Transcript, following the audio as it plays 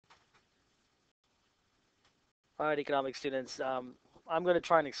All right, economic students, I'm going to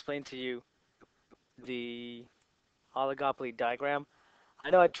try and explain to you the oligopoly diagram.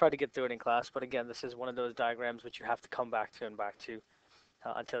 I know I tried to get through it in class, but again, this is one of those diagrams which you have to come back to and back to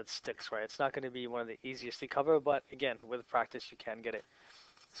until it sticks, right? It's not going to be one of the easiest to cover, but again, with practice, you can get it.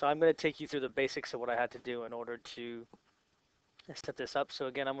 So I'm going to take you through the basics of what I had to do in order to set this up. So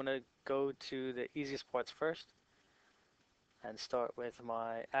again, I'm going to go to the easiest parts first and start with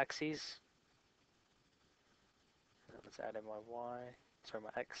my axes. Let's add in my y, sorry, my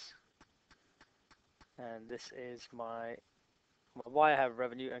x. And this is my y. I have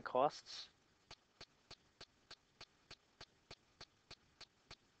revenue and costs.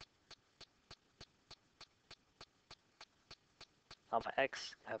 On my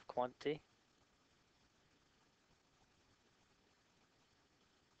x, I have quantity.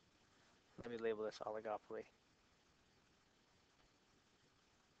 Let me label this oligopoly.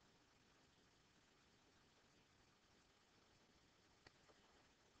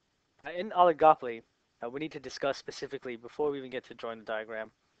 In oligopoly, we need to discuss specifically, before we even get to drawing the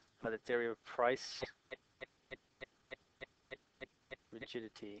diagram, the theory of price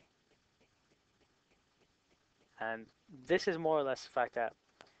rigidity. And this is more or less the fact that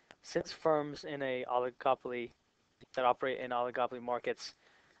since firms in a oligopoly that operate in oligopoly markets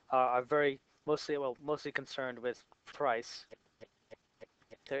are very mostly concerned with price,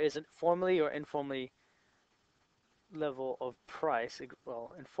 there isn't formally or informally level of price,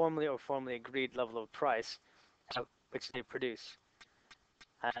 well, informally or formally agreed level of price which they produce.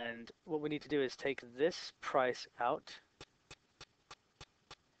 And what we need to do is take this price out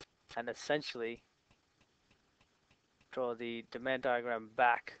and essentially draw the demand diagram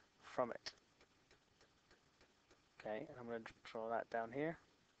back from it. Okay, and I'm going to draw that down here.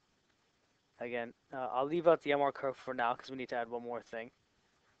 Again, I'll leave out the MR curve for now because we need to add one more thing.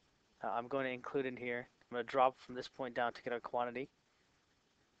 I'm going to include in here, I'm going to drop from this point down to get our quantity.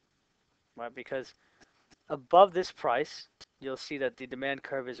 Right, because above this price, you'll see that the demand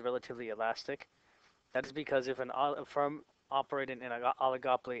curve is relatively elastic. That is because if a firm operating in an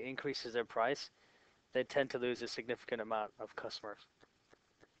oligopoly increases their price, they tend to lose a significant amount of customers.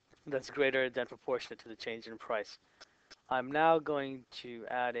 That's greater than proportionate to the change in price. I'm now going to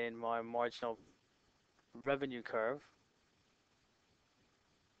add in my marginal revenue curve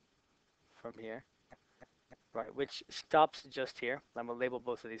from here, right, which stops just here. I'm going to label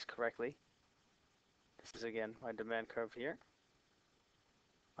both of these correctly. This is again my demand curve here,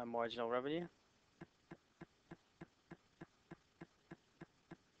 my marginal revenue.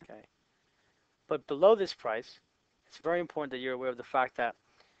 Okay. But below this price, it's very important that you're aware of the fact that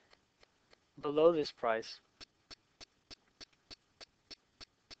below this price,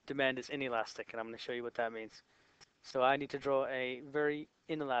 demand is inelastic, and I'm going to show you what that means. So I need to draw a very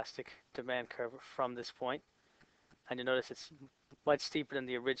inelastic demand curve from this point, and you'll notice it's much steeper than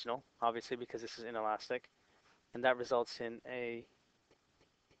the original, obviously because this is inelastic, and that results in a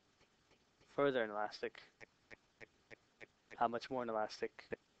further inelastic, how much more inelastic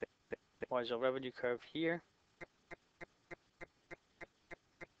marginal revenue curve here.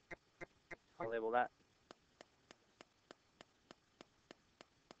 I'll label that.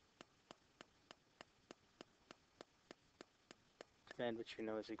 Demand, which we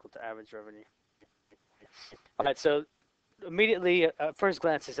know is equal to average revenue. All right, so immediately, at first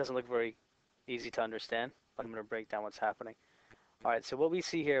glance, this doesn't look very easy to understand, but I'm going to break down what's happening. All right, so what we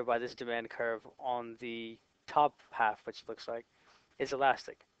see here by this demand curve on the top half, which looks like, is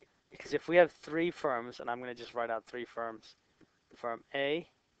elastic. Because if we have three firms, and I'm going to just write out three firms, firm A,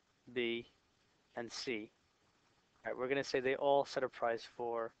 B, and C. All right, we're going to say they all set a price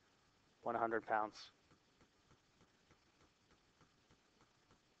for 100 pounds.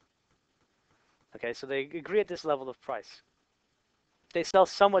 Okay, so they agree at this level of price. They sell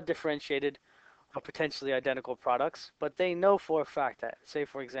somewhat differentiated or potentially identical products, but they know for a fact that, say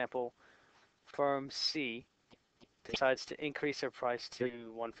for example, firm C decides to increase their price to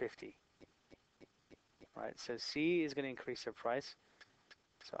 150. Right, so C is going to increase their price.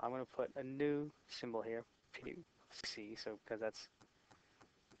 So I'm going to put a new symbol here, PC, so because that's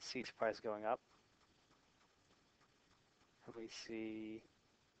C's price going up. If we see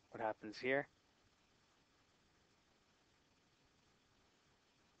what happens here.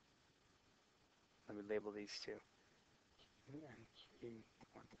 Let me label these two.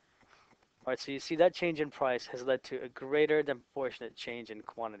 Alright, so you see that change in price has led to a greater than proportionate change in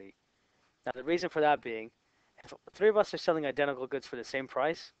quantity. Now the reason for that being, if three of us are selling identical goods for the same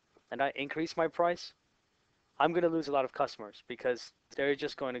price, and I increase my price, I'm going to lose a lot of customers because they're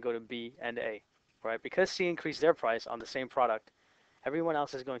just going to go to B and A, right? Because C increased their price on the same product, everyone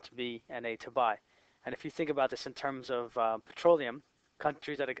else is going to B and A to buy. And if you think about this in terms of petroleum,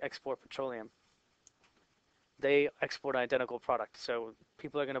 countries that export petroleum, they export an identical product. So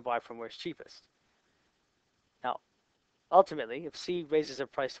people are going to buy from where it's cheapest. Now, ultimately, if C raises their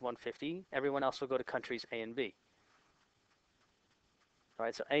price to 150, everyone else will go to countries A and B. All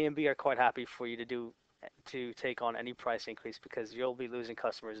right, so A and B are quite happy for you to take on any price increase because you'll be losing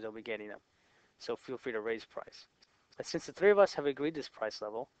customers, they'll be getting them. So feel free to raise price. But since the three of us have agreed this price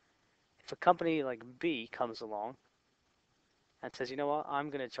level, if a company like B comes along and says, you know what, I'm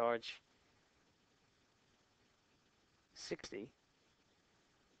going to charge 60,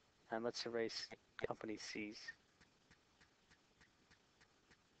 and let's erase company C's.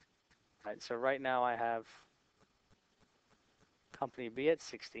 All right, so right now I have company B at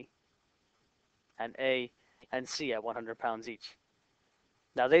 60 and A and C at 100 pounds each.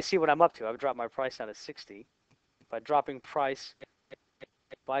 Now they see what I'm up to. I've dropped my price down to 60. By dropping price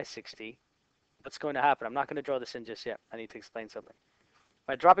by 60, what's going to happen? I'm not going to draw this in just yet. I need to explain something.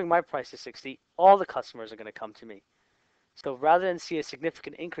 By dropping my price to 60, all the customers are going to come to me. So rather than see a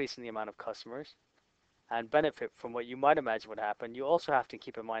significant increase in the amount of customers and benefit from what you might imagine would happen, you also have to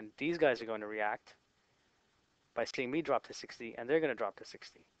keep in mind these guys are going to react by seeing me drop to 60, and they're going to drop to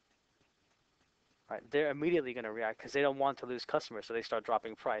 60. Right? They're immediately going to react because they don't want to lose customers, so they start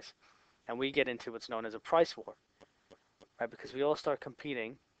dropping price. And we get into what's known as a price war, right? Because we all start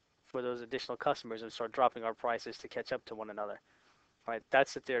competing for those additional customers and start dropping our prices to catch up to one another. Right?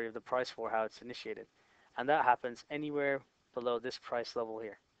 That's the theory of the price war, how it's initiated. And that happens anywhere below this price level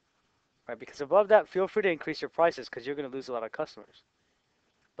here. Right? Because above that, feel free to increase your prices because you're going to lose a lot of customers.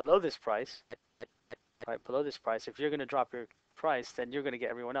 Below this price, right? Below this price, if you're going to drop your price, then you're going to get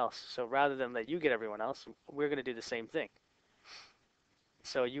everyone else. So rather than let you get everyone else, we're going to do the same thing.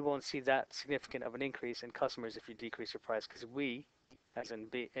 So you won't see that significant of an increase in customers if you decrease your price because we, as in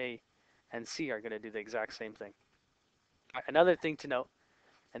B, A, and C, are going to do the exact same thing. Right, another thing to note,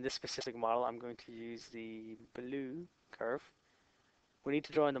 in this specific model, I'm going to use the blue curve. We need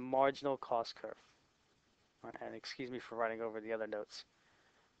to draw in the marginal cost curve. Right, and excuse me for writing over the other notes.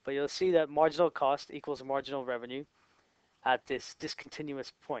 But you'll see that marginal cost equals marginal revenue at this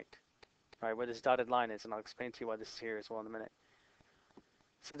discontinuous point, right, where this dotted line is, and I'll explain to you why this is here as well in a minute.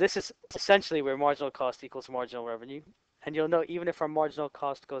 So this is essentially where marginal cost equals marginal revenue. And you'll note even if our marginal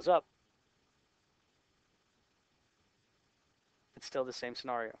cost goes up, it's still the same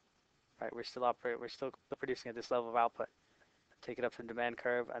scenario, right? We're still producing at this level of output. Take it up to the demand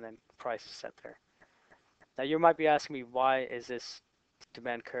curve, and then price is set there. Now you might be asking me, why is this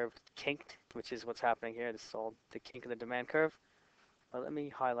demand curve kinked, which is what's happening here. This is all the kink of the demand curve. Well, let me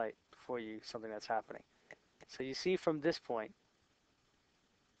highlight for you something that's happening. So you see from this point,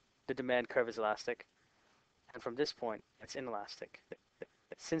 the demand curve is elastic, and from this point, it's inelastic.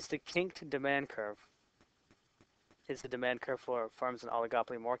 Since the kinked demand curve is the demand curve for firms in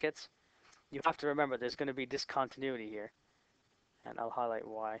oligopoly markets, you have to remember there's going to be discontinuity here, and I'll highlight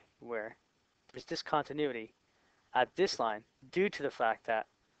where. There's discontinuity at this line due to the fact that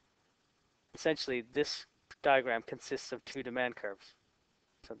essentially this diagram consists of two demand curves.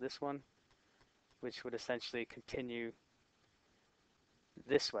 So this one, which would essentially continue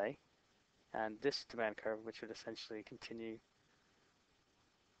this way, and this demand curve, which would essentially continue.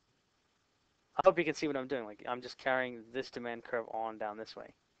 I hope you can see what I'm doing. Like, I'm just carrying this demand curve on down this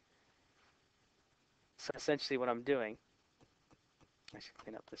way. So essentially what I'm doing, I should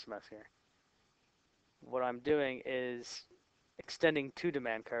clean up this mess here. What I'm doing is extending two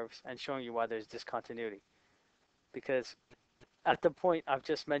demand curves and showing you why there's discontinuity. Because at the point I've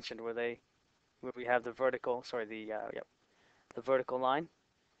just mentioned where we have the vertical, the vertical line,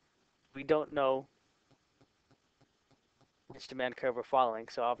 we don't know which demand curve we're following,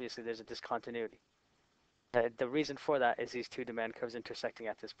 so obviously there's a discontinuity. The reason for that is these two demand curves intersecting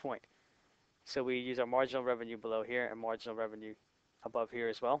at this point. So we use our marginal revenue below here and marginal revenue above here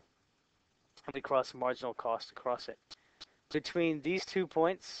as well. And we cross marginal cost across it. Between these 2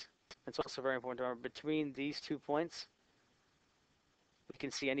 points, it's also very important to remember, between these 2 points, we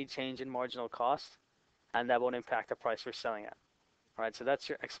can see any change in marginal cost, and that won't impact the price we're selling at. All right, so that's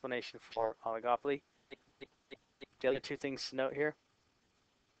your explanation for oligopoly. The other two things to note here.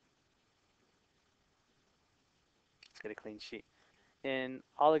 Let's get a clean sheet. In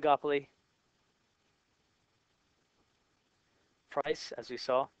oligopoly, price, as we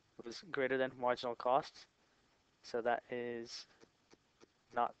saw, was greater than marginal cost. So that is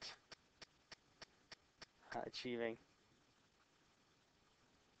not achieving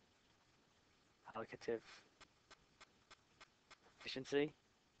allocative efficiency.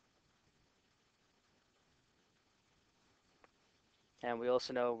 And we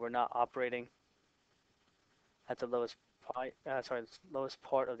also know we're not operating at the lowest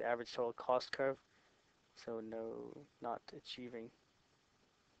part of the average total cost curve. So no, not achieving.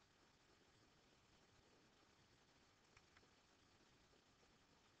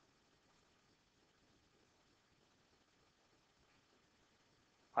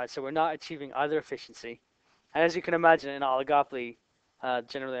 All right, so we're not achieving either efficiency. And as you can imagine, in oligopoly,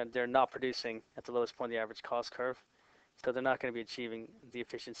 generally they're not producing at the lowest point of the average cost curve. So they're not going to be achieving the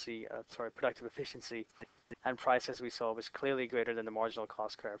efficiency, productive efficiency and price as we saw was clearly greater than the marginal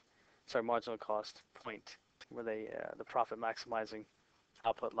cost curve, marginal cost point where the profit maximizing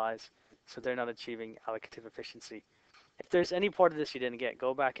output lies. So they're not achieving allocative efficiency. If there's any part of this you didn't get,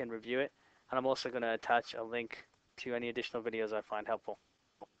 go back and review it. And I'm also going to attach a link to any additional videos I find helpful.